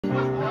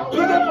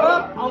step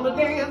up on the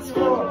dance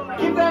floor.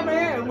 Give that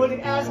man what he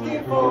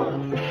asking for.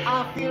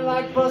 I feel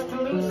like busting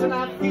loose and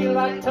I feel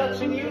like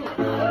touching you.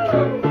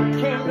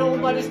 Can't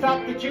nobody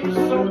stop the juice,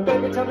 so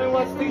baby tell me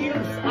what's the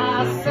use.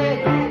 I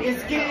said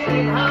it's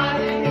getting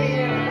hot in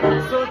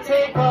here, so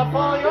take off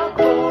all your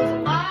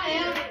clothes. I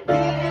am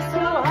getting so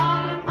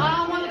hot,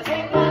 I wanna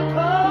take my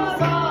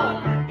clothes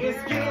off.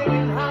 It's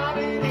getting hot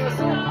in here,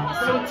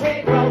 so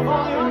take off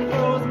all your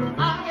clothes.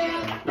 I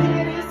am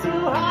getting so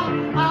hot,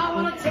 I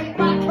wanna take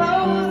my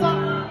clothes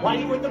off. Why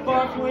you at the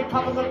bar if you ain't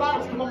popping the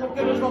bottles? Come on, we'll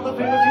get us all the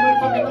fingers, you ain't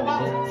fucking the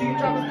bottles. See you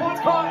drive a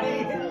sports car,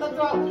 ain't hitting the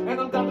throttle, and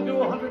I'm down to do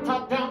 100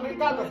 top down,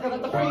 regardless. Got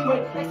at the freeway,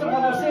 exit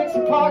 106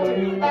 and parked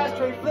it.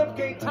 Ashtray, flip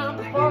gate, time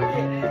to spark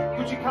it.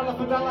 Gucci collar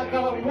for dollar,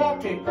 gotta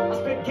walk it. I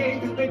spit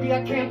game, cause baby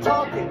I can't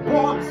talk it. Boy,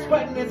 I'm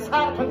sweating, it's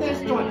hot up in this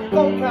joint.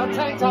 Gold cow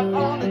tank top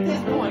on at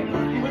this point.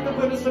 You with the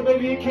winner, so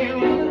baby you can't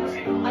lose.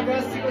 I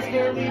got secret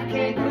scared leave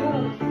can't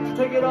cool.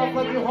 So take it off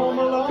like you're home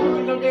alone.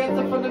 You know dance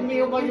in front of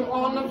me while you're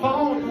on the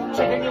phone.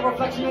 Checking your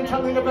reflection and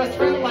telling your best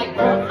friend like,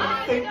 girl,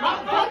 I think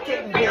my butt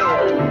getting good.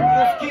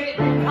 It's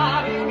getting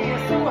hot in here,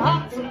 so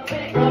hot, so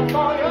take off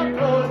all